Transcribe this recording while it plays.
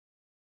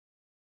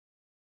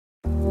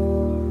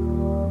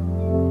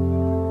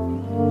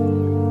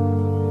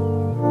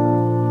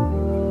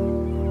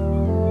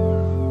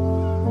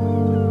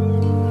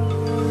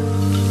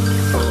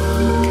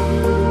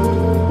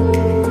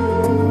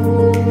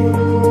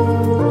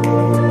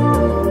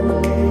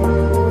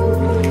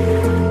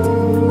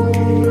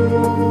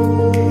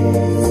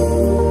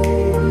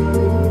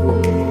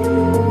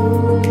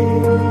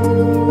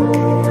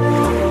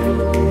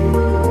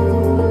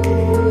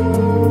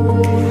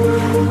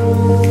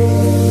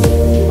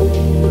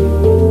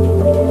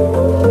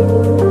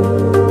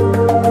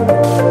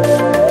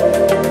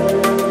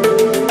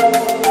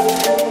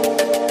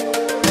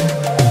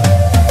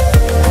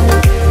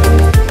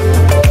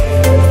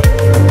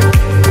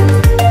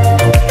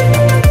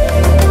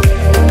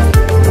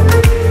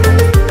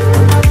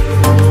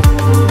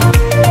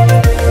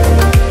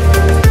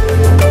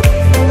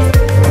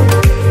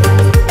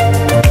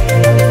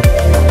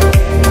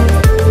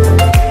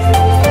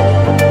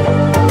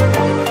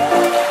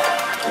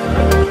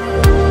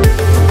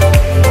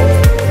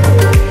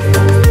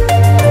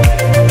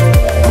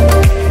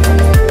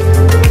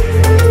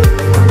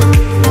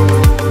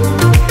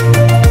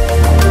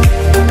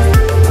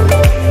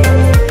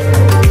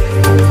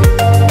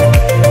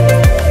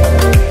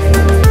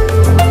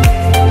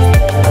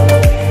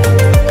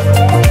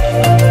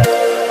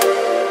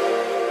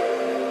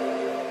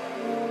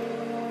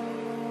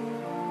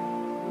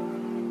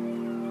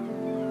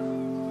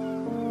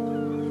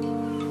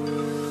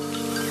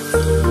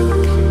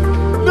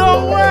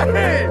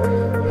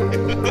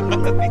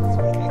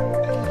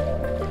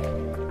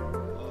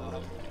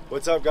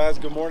What's up, guys?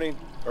 Good morning.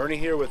 Ernie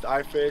here with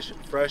iFish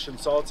Fresh and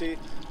Salty.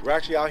 We're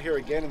actually out here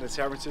again in the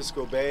San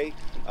Francisco Bay,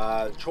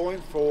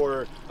 trolling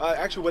for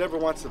actually whatever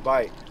wants to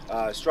bite.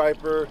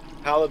 Striper,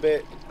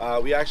 halibut.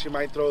 We actually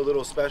might throw a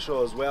little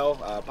special as well.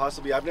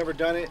 Possibly, I've never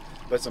done it,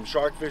 but some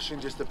shark fishing.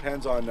 Just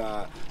depends on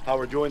how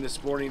we're doing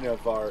this morning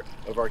of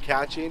our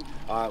catching.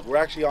 We're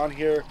actually on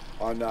here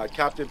on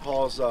Captain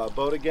Paul's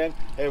boat again.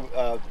 Hey,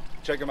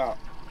 check him out.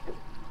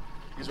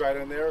 He's right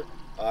in there.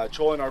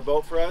 Trolling our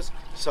boat for us,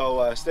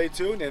 so stay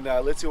tuned and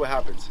let's see what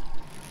happens.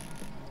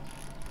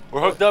 We're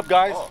hooked up,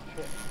 guys. Oh,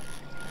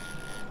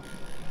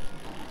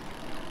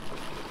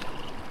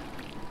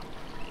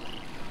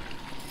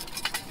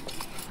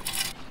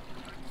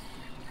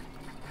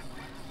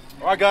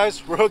 all right,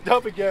 guys, we're hooked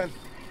up again.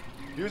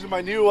 Using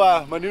my new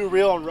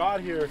reel and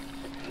rod here.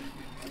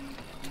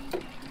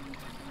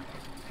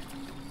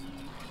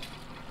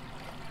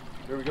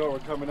 Here we go. We're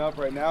coming up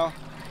right now.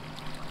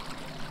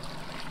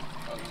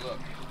 Oh, look.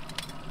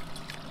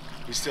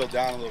 He's still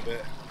down a little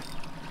bit.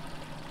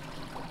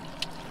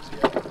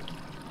 Yeah.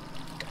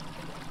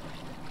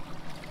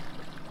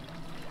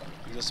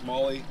 He's a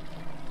smallie.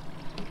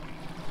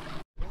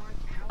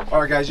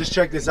 Alright guys, just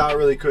check this out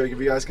really quick if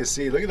you guys can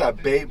see. Look at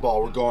that bait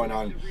ball we're going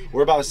on.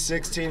 We're about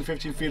 16,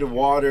 15 feet of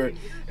water,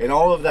 and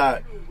all of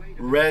that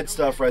red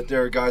stuff right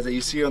there, guys, that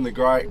you see on the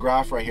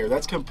graph right here,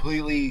 that's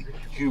completely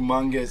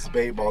humongous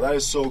bait ball. That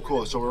is so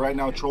cool. So we're right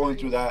now trolling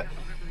through that,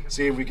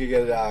 see if we can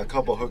get a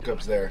couple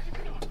hookups there.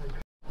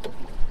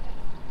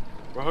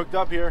 We're hooked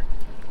up here.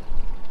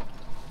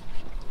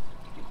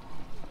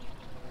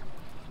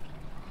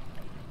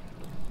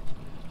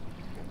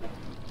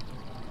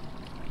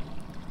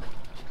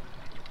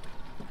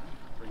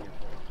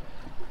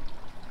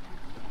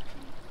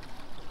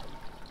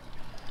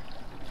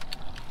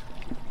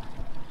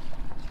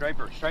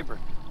 Striper.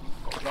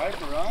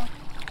 Striper, huh?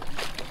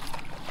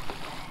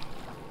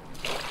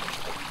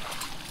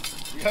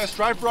 We got a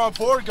striper on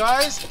board,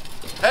 guys.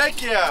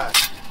 Heck yeah!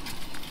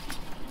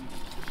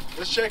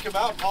 Let's check him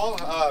out, Paul.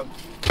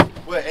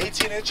 What,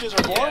 18 inches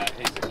or more? Yeah,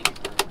 he's a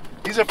keeper.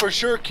 He's a for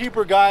sure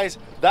keeper, guys.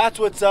 That's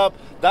what's up.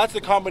 That's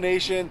the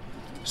combination.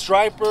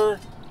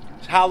 Striper,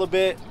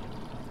 halibut,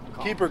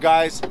 keeper,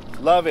 guys.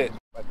 Love it.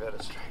 I bet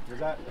a striper. Is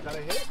that a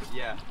hit?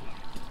 Yeah.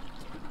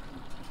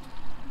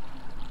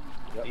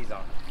 Yep. He's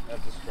on.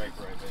 That's a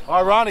striper right there. All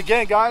right, we're on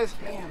again, guys.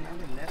 Damn, I'm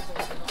in that.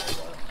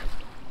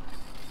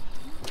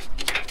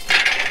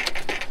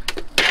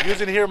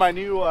 Using here my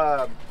new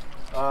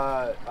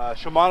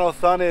Shimano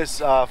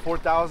Thunus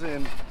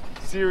 4000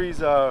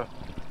 series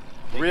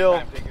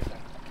reel.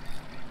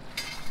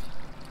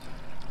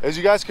 As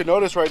you guys can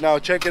notice right now,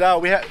 check it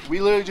out. We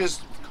literally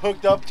just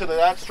hooked up to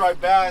that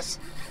striped bass,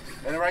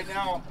 and right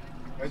now,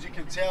 as you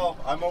can tell,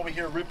 I'm over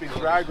here ripping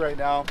drag right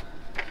now.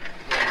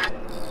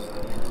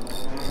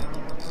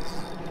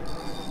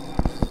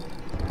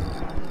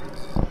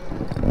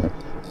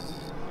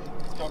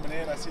 Coming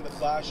in, I see the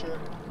flasher.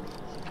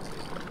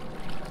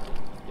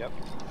 Yep.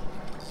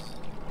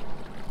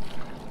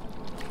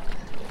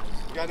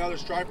 We got another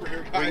striper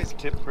here, guys.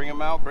 Bring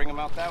him out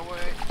that way.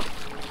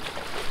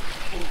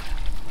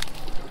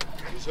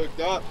 He's hooked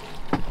up.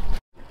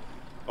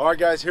 All right,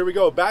 guys, here we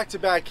go.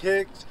 Back-to-back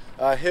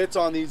hits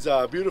on these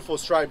beautiful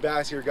striped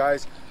bass here,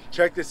 guys.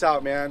 Check this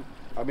out, man.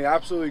 I mean,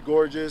 absolutely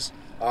gorgeous.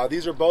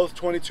 These are both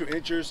 22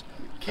 inches.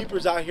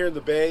 Keepers out here in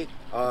the bay,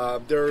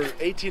 they're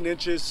 18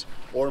 inches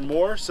or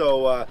more.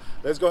 So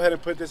let's go ahead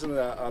and put this in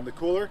on the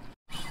cooler.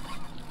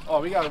 Oh,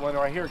 we got one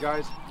right here,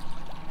 guys.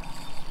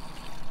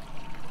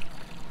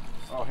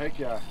 Oh, heck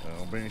yeah.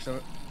 I'll bring you some.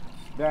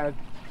 Man,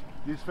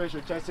 these fish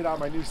are testing out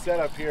my new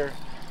setup here.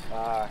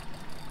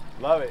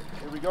 Love it.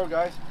 Here we go,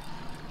 guys.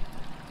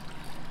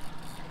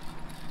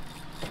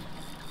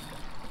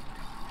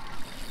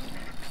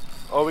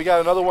 Oh, we got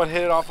another one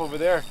hitting off over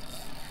there.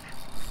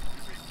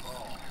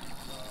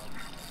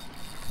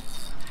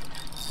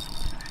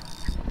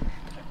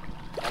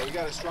 We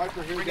got a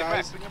striper here,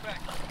 guys. Bring it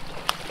back.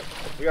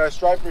 We got a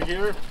striper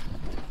here.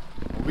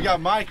 We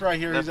got Mike right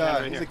here. He's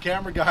right a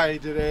camera guy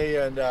today,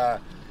 and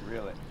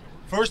really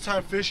first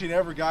time fishing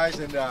ever, guys.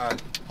 And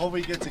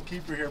hopefully he gets a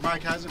keeper here.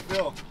 Mike, how's it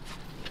feel?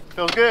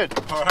 Feels good.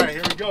 All right,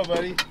 here we go,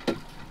 buddy.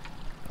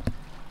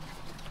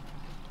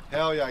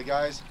 Hell yeah,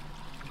 guys.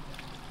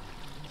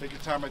 Take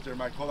your time right there,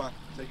 Mike. Hold on.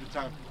 Take your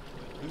time.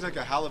 Looks like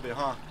a halibut,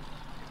 huh?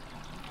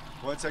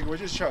 1 second. We're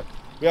just trying.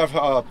 We have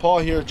Paul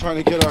here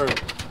trying to get our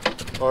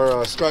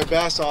striped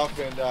bass off,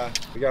 and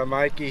we got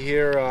Mikey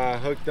here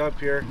hooked up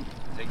here.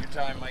 Take your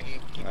time, Mikey.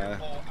 Keep your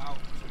pole out.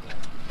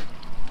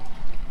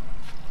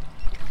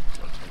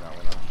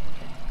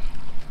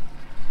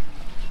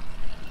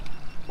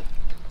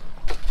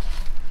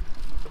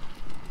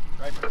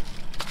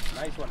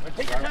 Nice one.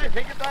 Take your time,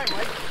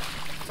 Mike.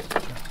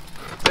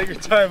 Take your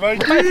time,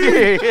 Mikey.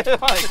 Oh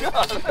my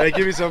God. Hey,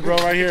 give me some, bro,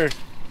 right here.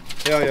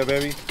 Hell yeah,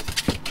 baby.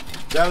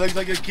 That looks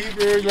like a keeper,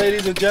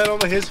 ladies and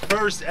gentlemen. His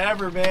first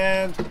ever,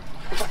 man.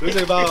 Looks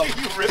like about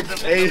you ripped him.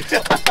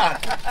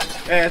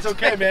 Hey, it's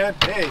okay, man.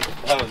 Hey,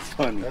 That was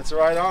funny. that's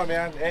right on,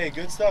 man. Hey,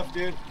 good stuff,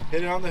 dude.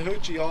 Hit it on the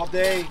hoochie all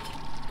day.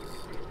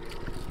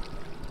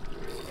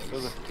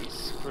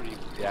 He's pretty.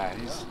 Yeah,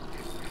 he's.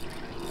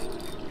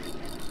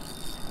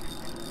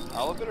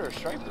 Halibut or a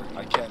striper?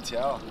 I can't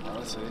tell,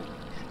 honestly.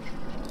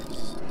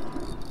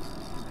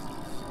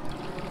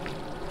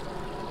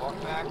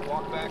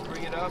 Walk back,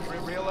 bring it up,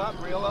 reel up.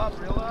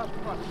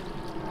 Come on.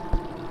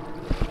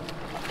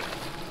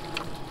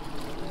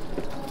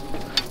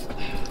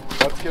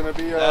 That's gonna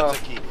be That's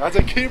a keeper. That's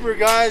a keeper,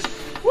 guys.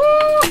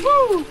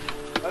 Woo!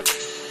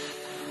 That's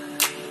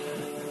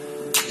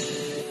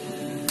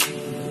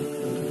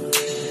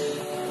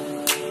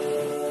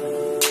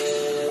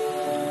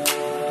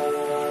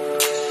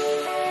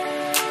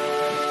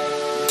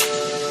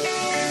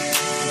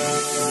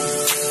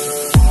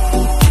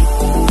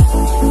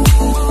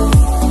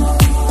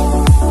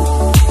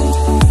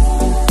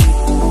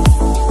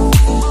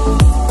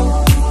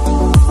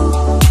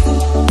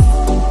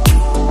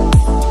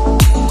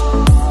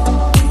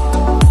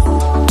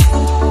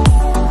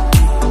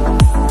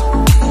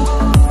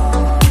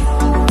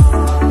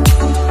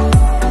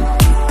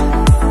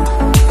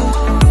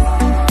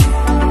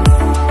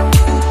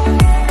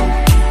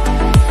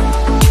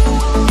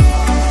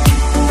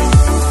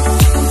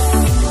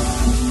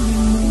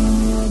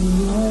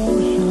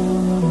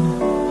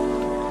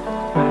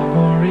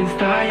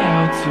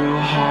too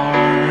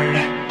hard.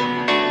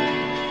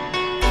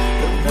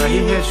 now he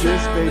hit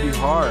this baby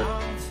hard.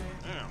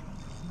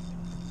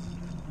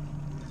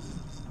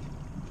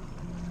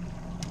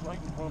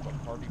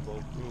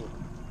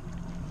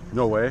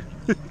 No way.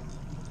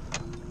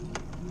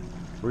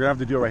 We're gonna have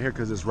to do it right here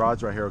because this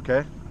rod's right here,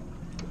 okay?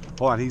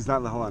 Hold on, he's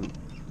not, hold on.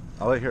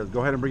 I'll let here,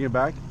 go ahead and bring it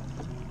back.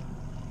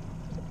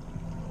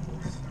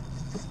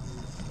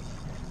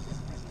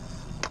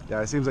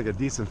 Yeah, it seems like a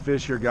decent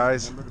fish here,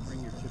 guys. Remember to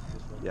bring your tip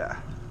this way. Yeah.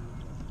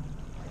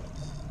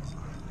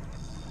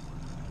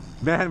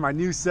 Man, my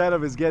new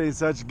setup is getting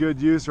such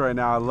good use right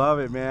now. I love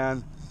it,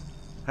 man.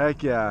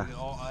 Heck yeah.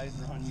 All eyes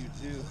are on you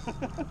too.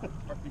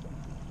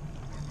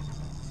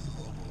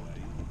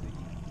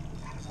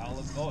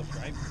 Oh,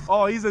 striper.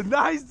 Oh, he's a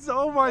nice,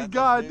 oh my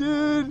God,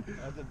 dude.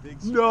 That's a big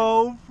striper.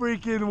 No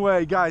freaking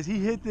way. Guys, he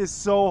hit this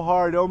so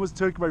hard. It almost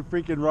took my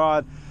freaking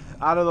rod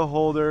out of the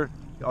holder.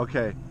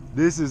 Okay,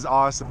 this is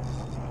awesome.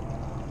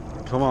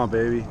 Come on,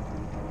 baby.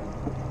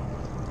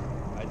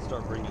 I'd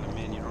start bringing them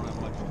in. You don't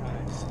have much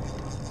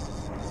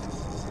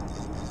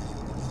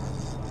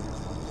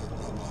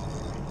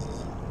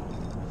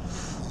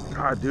time.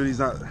 God, dude, he's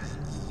not.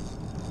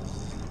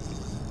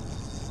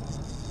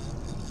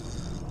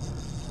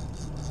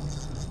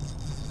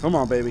 Come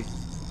on, baby.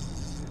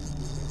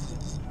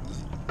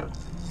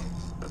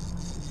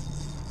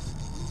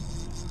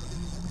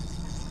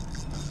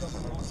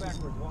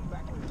 Walk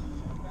backwards.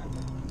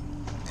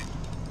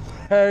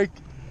 Heck.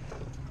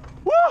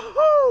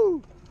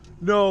 Woohoo!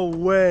 No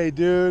way,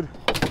 dude.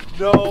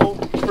 No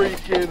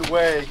freaking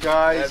way,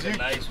 guys. That's a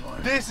nice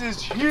one. This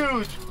is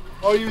huge.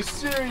 Are you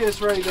serious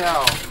right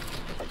now?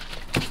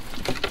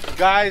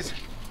 Guys,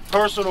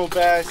 personal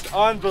best.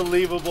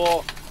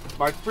 Unbelievable.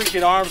 My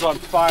freaking arm's on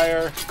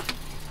fire.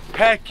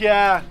 Heck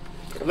yeah.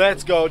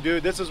 Let's go,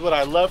 dude. This is what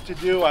I love to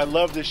do. I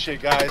love this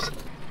shit, guys.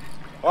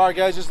 All right,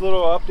 guys, just a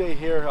little update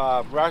here.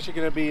 We're actually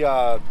going to be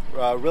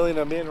reeling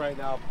them in right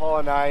now. Paul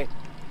and I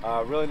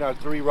reeling our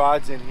 3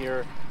 rods in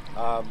here.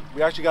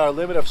 We actually got a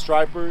limit of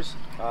stripers.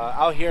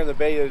 Out here in the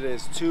bay, it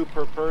is 2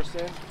 per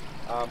person.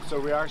 So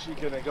we're actually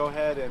going to go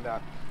ahead and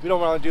we don't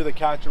want to do the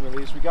catch and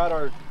release. We got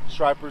our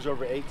stripers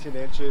over 18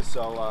 inches.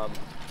 So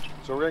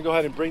so we're going to go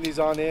ahead and bring these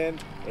on in,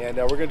 and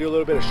we're going to do a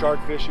little bit of shark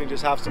fishing,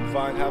 just have some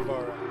fun, have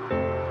our...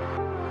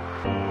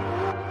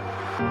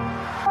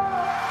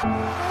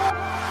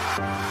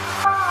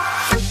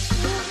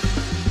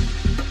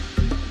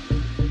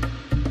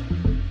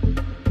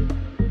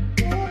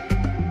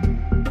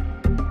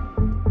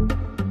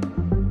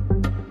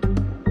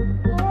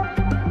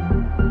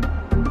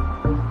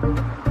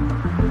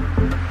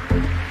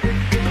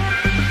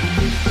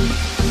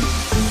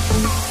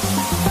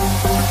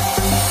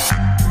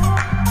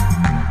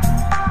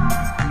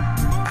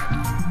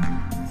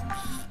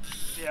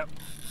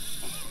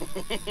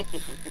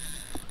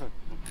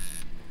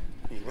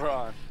 We're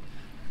on.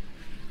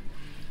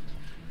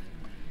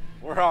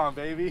 We're on,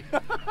 baby.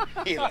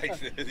 He likes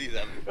this. He's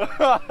having fun.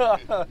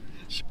 Oh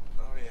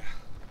yeah.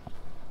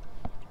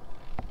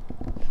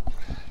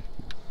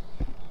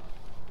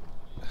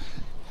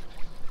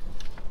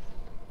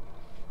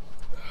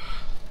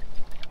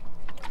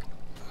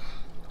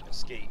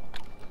 Skate.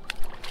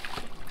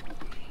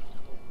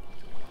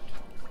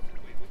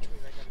 Wait, which way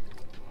I gotta go?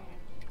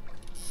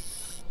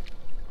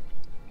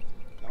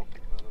 Nope,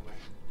 another way.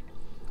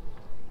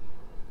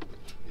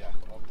 Yeah.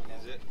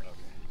 Is it?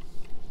 Okay.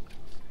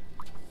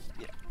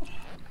 Yeah.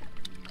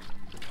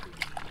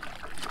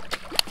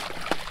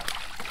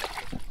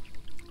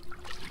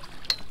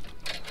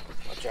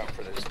 Watch out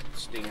for this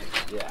stinger.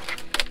 Yeah.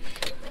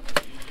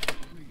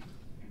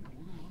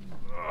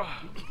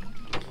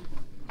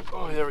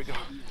 Oh, there we go.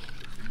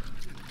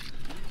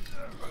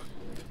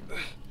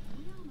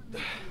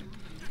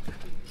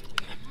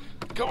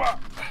 Come on.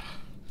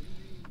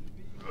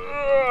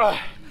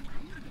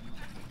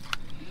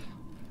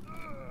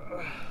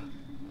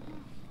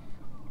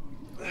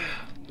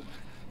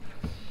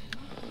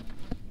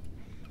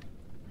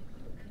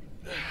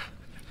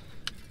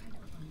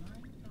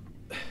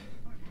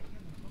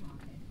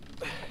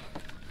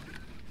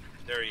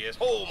 there he is.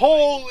 Oh,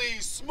 Holy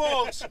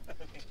smokes!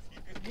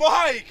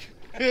 Mike!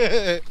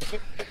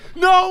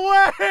 No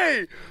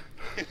way!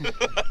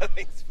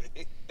 Thanks,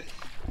 man.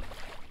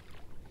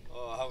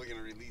 Oh, how are we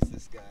gonna release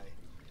this guy?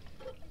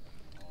 Oh my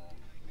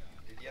God!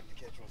 Did you have to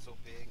catch one so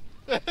big?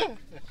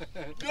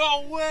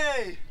 No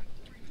way!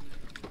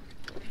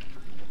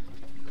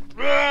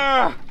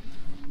 Ah!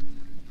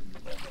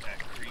 Look at that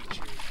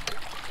creature.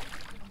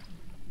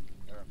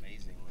 They're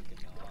amazing looking.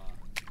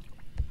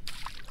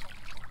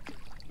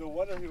 No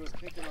wonder he was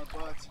kicking our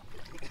butts.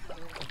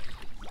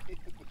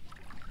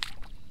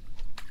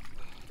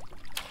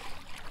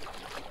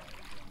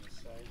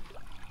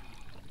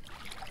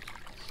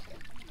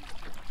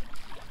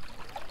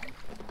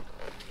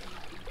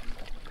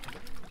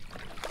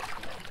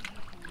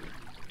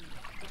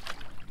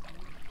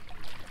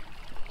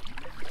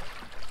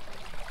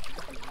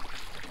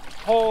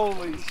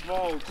 Holy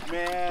smokes,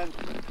 man.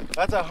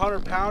 That's a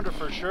 100-pounder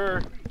for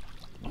sure.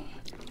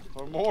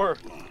 Or more.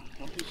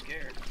 I'm too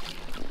scared.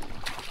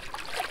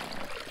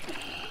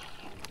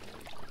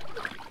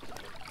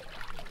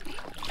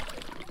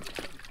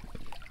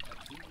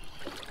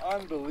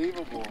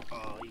 Unbelievable.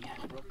 Oh, yeah,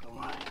 broke the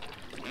line.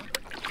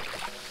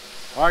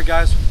 All right,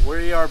 guys,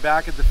 we are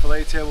back at the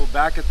fillet table,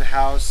 back at the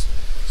house.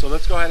 So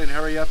let's go ahead and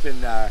hurry up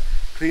and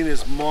clean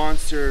this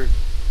monster.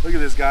 Look at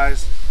this,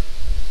 guys.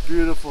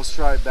 Beautiful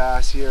striped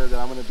bass here that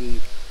I'm gonna be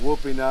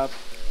whooping up.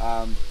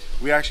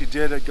 We actually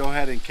did go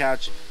ahead and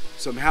catch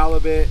some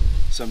halibut,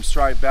 some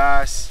striped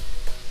bass.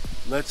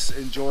 Let's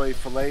enjoy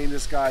filleting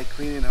this guy,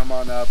 cleaning him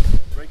on up,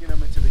 bringing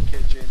him into the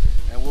kitchen,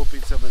 and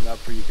whooping something up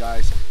for you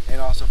guys, and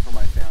also for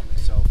my family.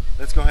 So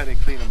let's go ahead and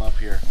clean him up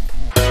here.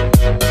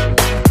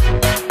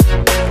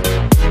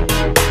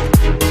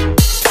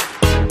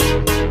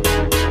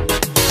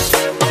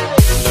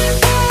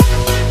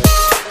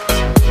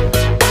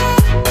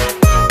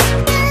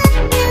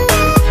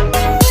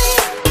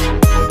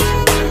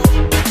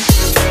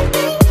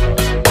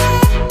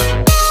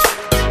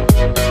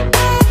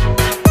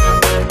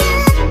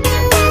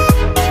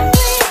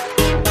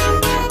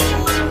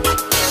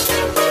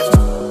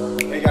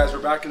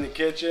 Back in the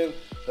kitchen.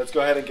 Let's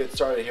go ahead and get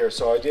started here.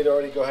 So I did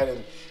already go ahead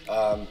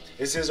and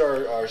this is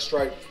our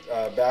striped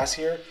bass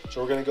here.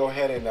 So we're gonna go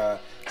ahead and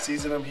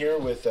season them here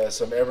with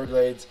some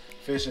Everglades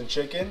fish and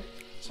chicken.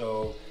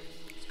 So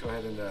let's go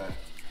ahead and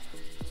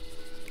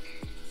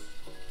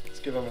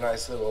let's give them a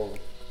nice little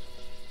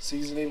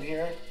seasoning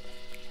here.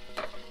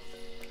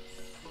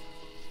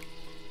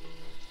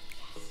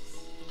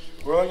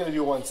 We're only gonna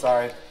do one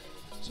side,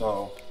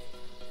 so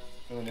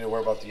we don't need to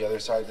worry about the other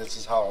side. This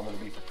is how I'm going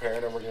to be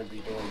preparing them. We're going to be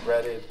doing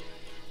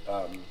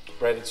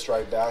breaded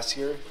striped bass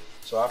here.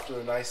 So after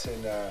they're nice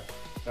and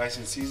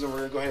seasoned, we're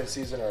going to go ahead and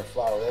season our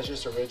flour. That's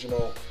just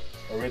original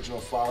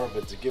flour,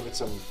 but to give it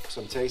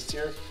some taste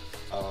here,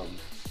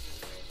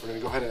 we're going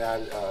to go ahead and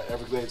add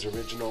Everglades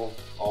original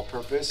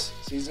all-purpose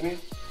seasoning.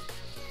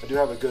 I do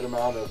have a good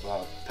amount of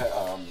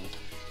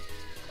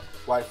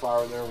white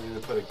flour in there. We're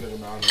going to put a good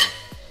amount of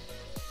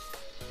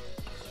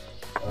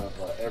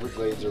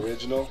Everglades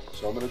original.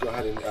 So I'm going to go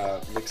ahead and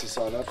mix this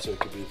on up so it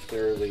can be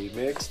thoroughly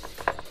mixed.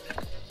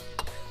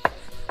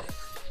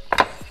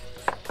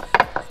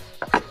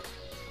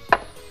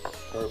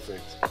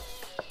 Perfect.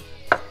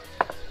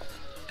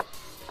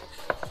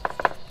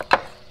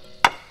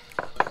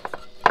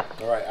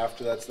 All right,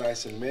 after that's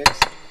nice and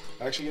mixed,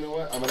 actually, you know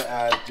what? I'm going to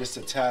add just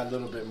a tad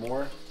little bit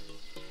more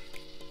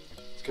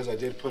because I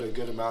did put a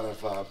good amount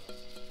of,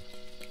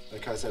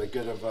 like I said, a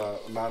good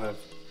amount of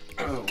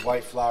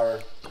white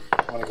flour.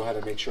 I want to go ahead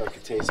and make sure I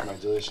can taste my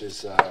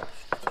delicious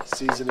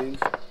seasoning.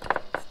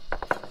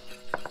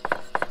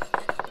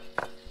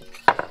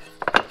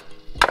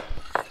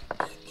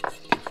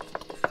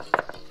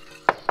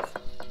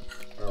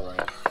 All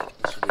right,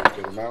 this should be a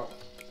good amount.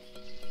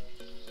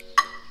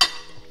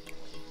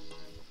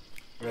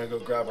 We're gonna go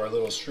grab our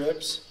little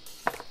strips.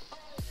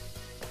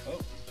 Oh,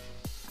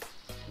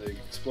 they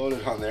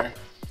exploded on there.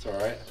 It's all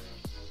right.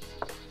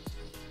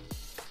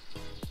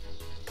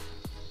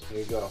 There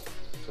you go.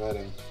 Go ahead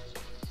and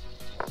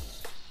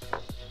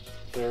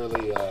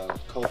thoroughly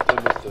coat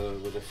them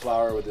with the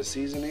flour with the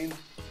seasoning.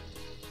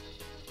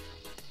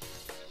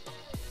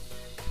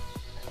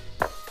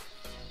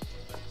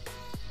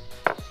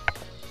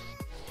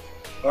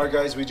 All right,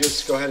 guys, we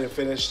just go ahead and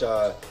finished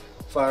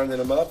firing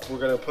them up. We're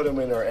gonna put them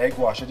in our egg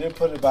wash. I did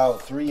put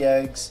about 3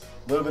 eggs,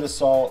 a little bit of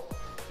salt,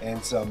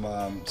 and some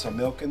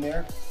milk in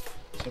there.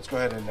 So let's go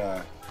ahead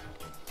and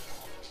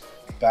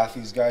bath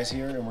these guys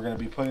here, and we're gonna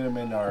be putting them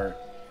in our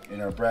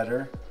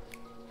breader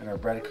and our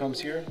breadcrumbs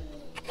here.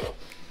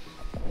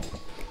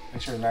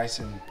 Make sure they're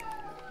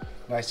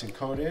nice and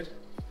coated.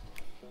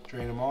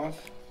 Drain them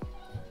off.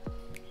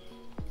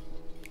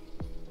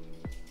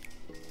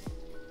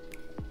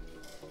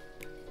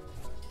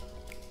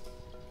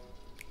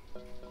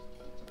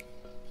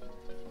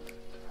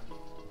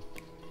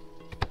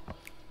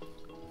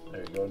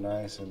 There you go,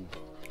 nice and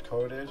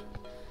coated.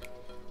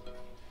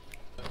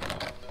 Go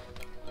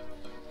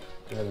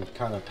ahead and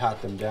kind of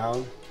pat them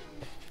down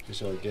just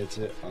so it gets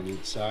it on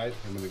each side.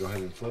 I'm going to go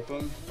ahead and flip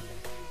them.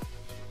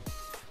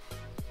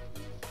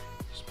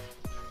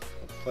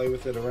 play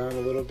with it around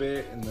a little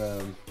bit in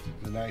the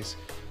nice.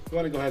 You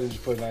want to go ahead and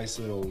just put a nice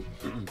little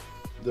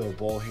little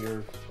bowl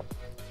here,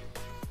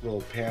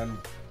 little pan,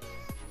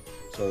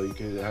 so you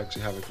could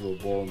actually have like a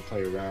little bowl and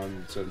play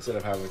around. So instead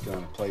of having it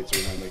on a plate, so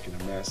you're not making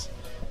a mess.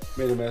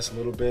 Made a mess a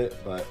little bit,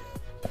 but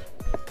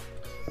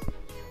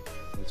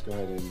let's go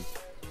ahead and.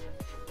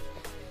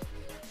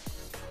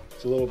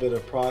 It's a little bit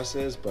of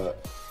process,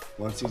 but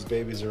once these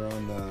babies are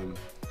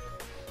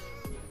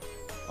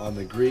on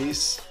the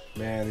grease,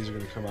 man, these are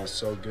gonna come out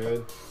so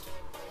good.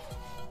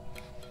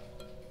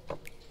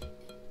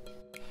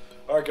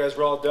 All right, guys,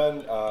 we're all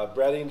done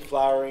breading,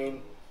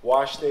 flouring,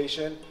 wash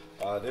station.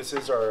 This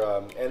is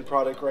our end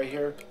product right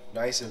here,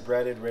 nice and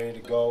breaded, ready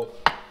to go.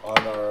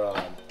 On our,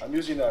 I'm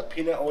using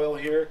peanut oil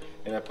here,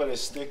 and I put a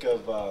stick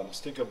of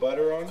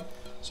butter on,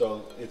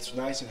 so it's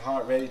nice and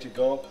hot, ready to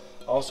go.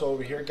 Also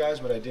over here, guys,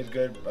 what I did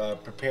good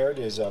prepared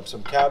is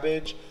some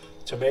cabbage,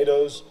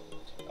 tomatoes,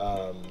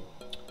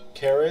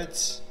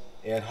 carrots,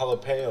 and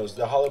jalapenos.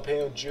 The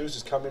jalapeno juice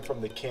is coming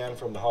from the can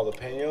from the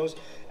jalapenos.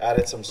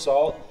 Added some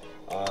salt.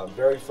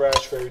 Very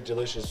fresh, very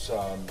delicious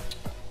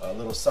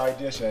little side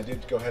dish. And I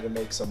did go ahead and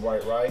make some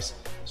white rice.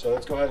 So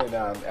let's go ahead and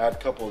add a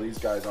couple of these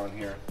guys on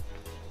here.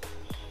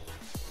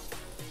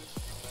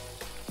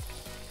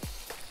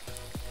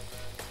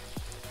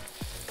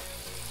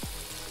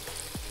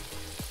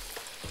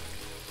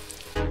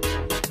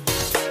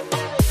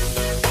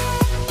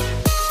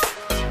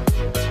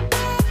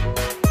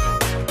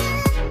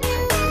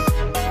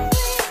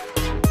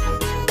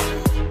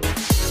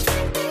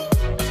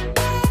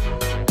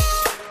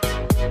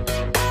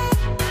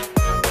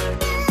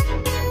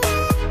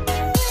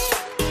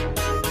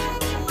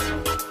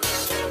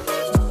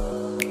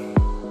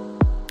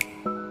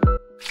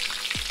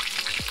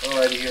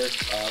 Alrighty here.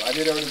 I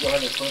did already go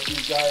ahead and cook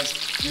these guys.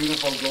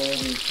 Beautiful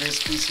golden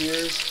crispies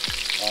here.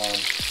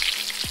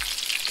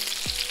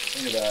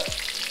 Look at that.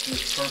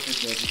 Just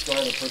perfectness. Let's go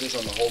ahead and put this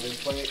on the holding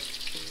plate.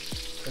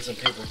 Put some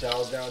paper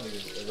towels down to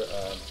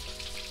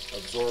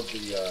absorb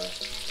the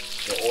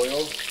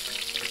oil.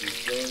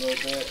 Just a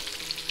little bit.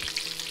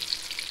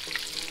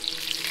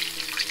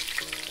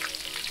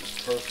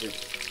 Just perfect.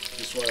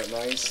 Just want it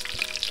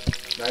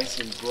nice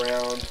and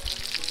brown.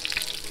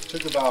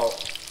 Took about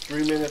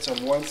 3 minutes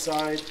on one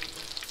side,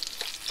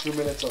 2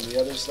 minutes on the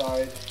other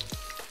side,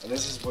 and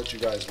this is what you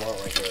guys want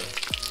right here.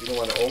 You don't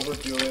want to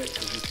overdo it,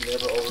 because you can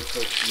never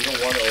overcook. You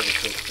don't want to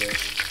overcook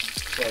fish.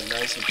 So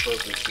nice and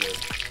perfect here.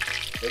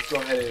 Let's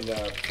go ahead and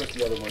put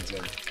the other ones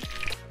in.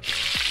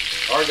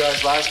 All right,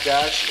 guys, last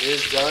batch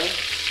is done.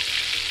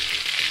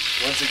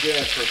 Once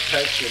again,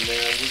 perfection,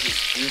 man. This is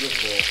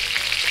beautiful.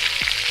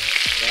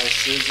 Nice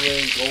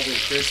sizzling, golden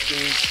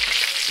crispies.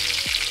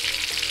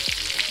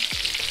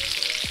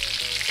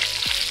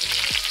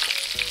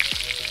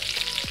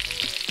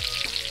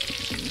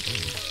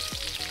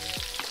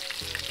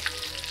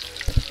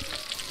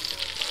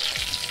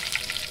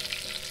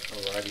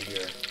 Alrighty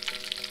here.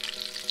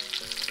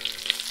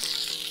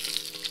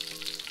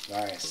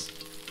 Nice.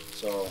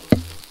 So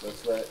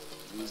let's let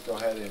these go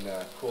ahead and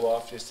cool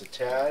off just a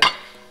tad.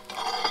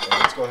 And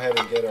let's go ahead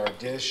and get our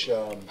dish.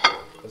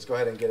 Let's go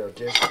ahead and get our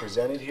dish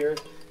presented here,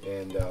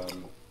 and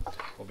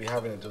we'll be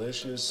having a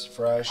delicious,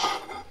 fresh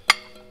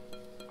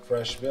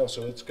meal.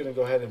 So it's going to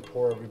go ahead and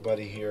pour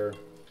everybody here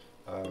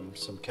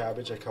some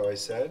cabbage, like how I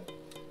said,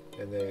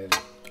 and then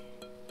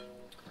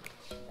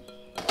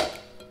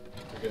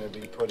we're going to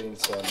be putting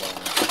some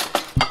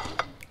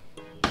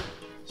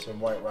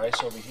white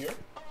rice over here.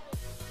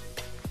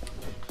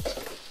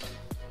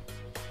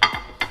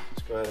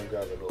 Let's go ahead and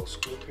grab a little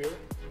scoop here.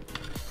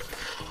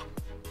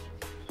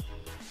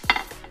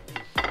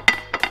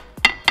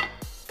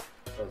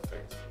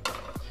 Perfect.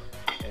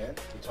 And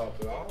we top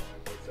it off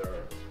with our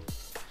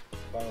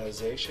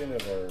finalization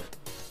of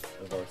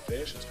our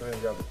fish. Let's go ahead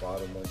and grab the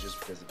bottom one, just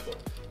because the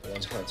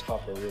ones on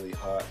top are really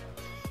hot.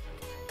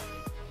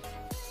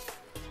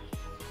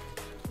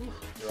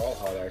 They're all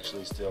hot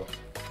actually still.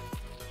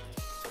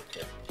 It's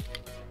okay.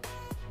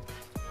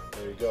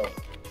 There you go.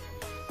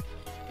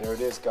 There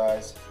it is,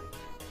 guys.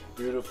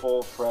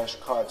 Beautiful, fresh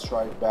caught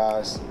striped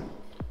bass,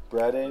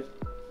 breaded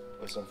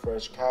with some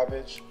fresh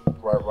cabbage.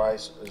 White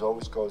rice as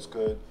always goes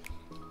good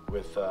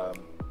with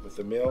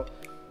the meal.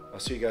 I'll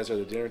see you guys at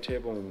the dinner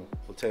table and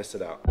we'll test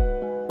it out.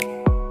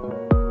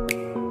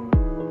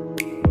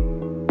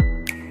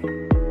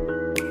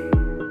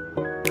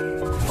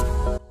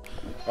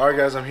 All right,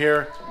 guys, I'm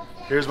here.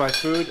 Here's my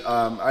food.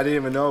 I didn't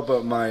even know,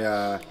 but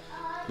my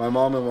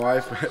mom and my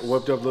wife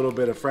whipped up a little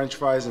bit of French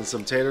fries and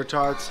some tater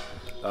tots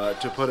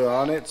to put it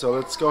on it. So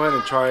let's go ahead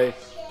and try,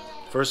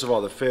 first of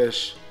all, the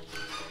fish.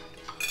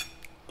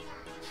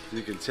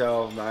 You can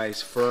tell,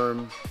 nice,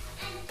 firm,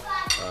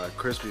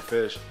 crispy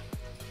fish.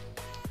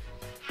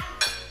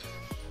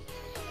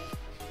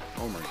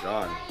 Oh my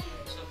God.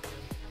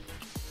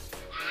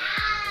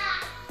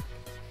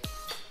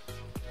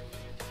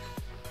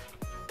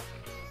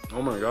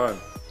 Oh my God.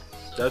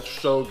 That's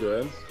so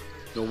good.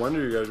 No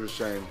wonder you guys were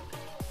saying.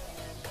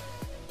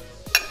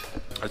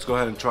 Let's go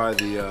ahead and try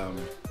the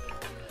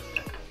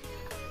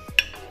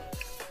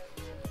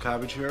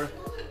cabbage here.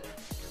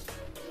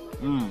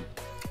 You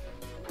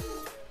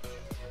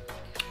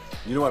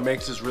know what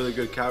makes this really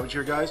good cabbage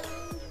here, guys?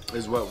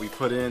 Is what we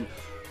put in.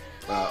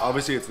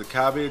 Obviously, it's the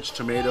cabbage,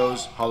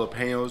 tomatoes,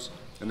 jalapenos,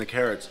 and the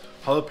carrots.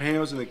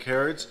 Jalapenos and the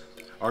carrots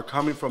are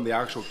coming from the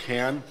actual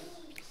can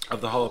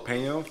of the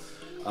jalapeno.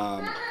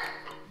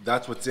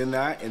 That's what's in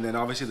that. And then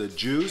obviously the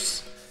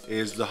juice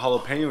is the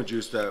jalapeno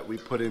juice that we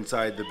put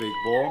inside the big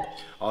bowl.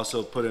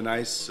 Also put a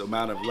nice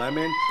amount of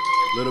lemon,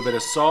 a little bit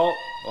of salt,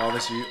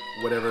 obviously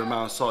whatever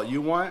amount of salt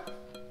you want.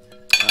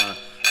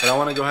 But I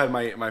want to go ahead,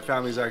 my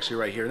family's actually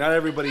right here. Not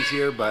everybody's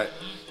here, but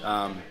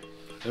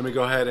let me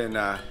go ahead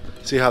and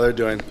see how they're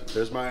doing.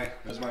 There's my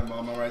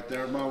mama right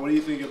there. Mom, what do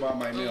you think about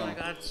my meal? Oh my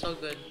god, so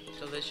good.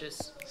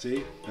 Delicious.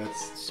 See?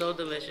 That's so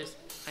delicious.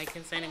 I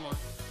can't say anymore.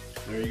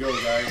 There you go,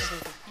 guys.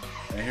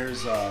 And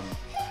here's my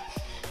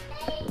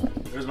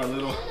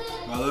little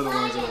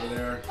ones over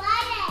there.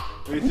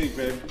 What do you think,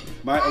 babe?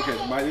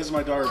 This is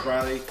my daughter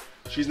Briley.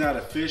 She's not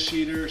a fish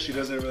eater. She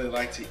doesn't really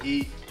like to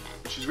eat.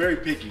 She's very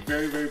picky,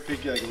 very, very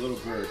picky, like a little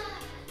bird.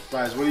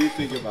 Bryce, what do you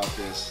think about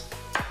this?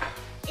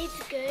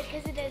 It's good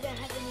because it doesn't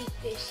have any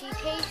fishy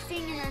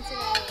tasting, and that's what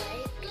I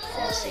like. So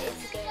Awesome.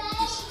 it's good.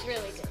 It's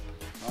really good.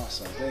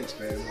 Awesome, thanks,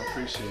 babe. I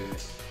appreciate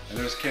it. And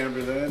there's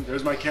Camberlyn.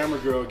 There's my camera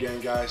girl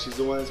again, guys. She's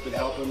the one that's been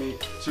helping me.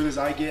 As soon as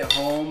I get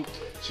home,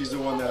 she's the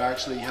one that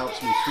actually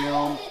helps me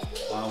film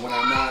when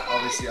I'm not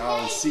obviously out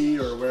at sea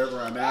or wherever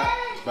I'm at.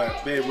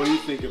 But babe, what do you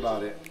think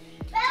about it?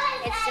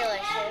 It's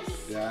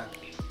delicious. Yeah.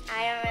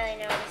 I don't really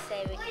know what to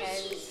say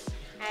because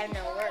I have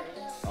no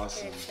words.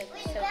 Awesome. It's so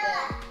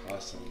good.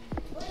 Awesome.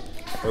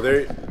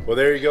 Well,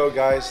 there you go,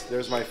 guys.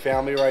 There's my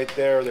family right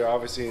there. They're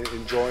obviously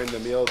enjoying the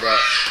meal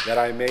that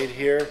I made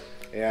here.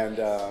 And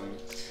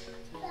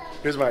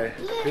here's my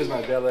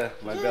Bella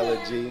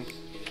G.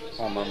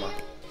 Oh, mama.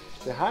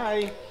 Say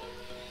hi.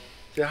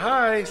 Say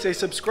hi. Say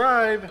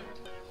subscribe.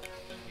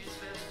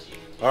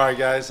 All right,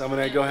 guys. I'm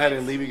gonna go ahead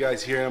and leave you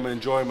guys here. I'm gonna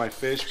enjoy my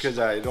fish because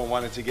I don't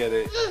want it to get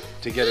it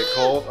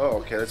cold. Oh,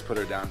 okay. Let's put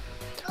her down.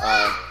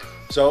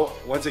 So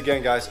once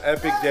again, guys,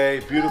 epic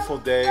day, beautiful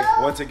day.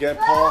 Once again,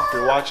 Paul, if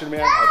you're watching,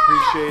 man, I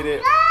appreciate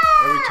it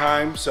every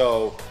time.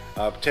 So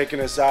taking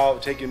us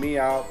out, taking me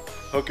out,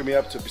 hooking me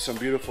up to some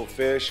beautiful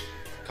fish.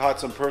 Caught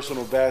some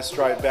personal best,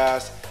 striped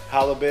bass,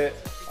 halibut.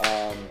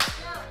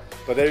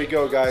 But there you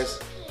go, guys.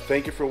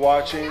 Thank you for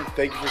watching.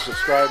 Thank you for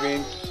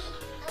subscribing.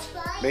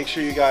 Make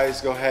sure you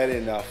guys go ahead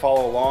and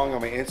follow along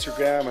on my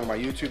Instagram and my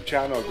YouTube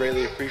channel. I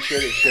greatly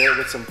appreciate it. Share it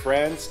with some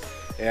friends.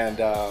 And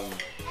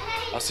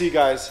I'll see you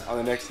guys on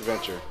the next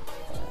adventure.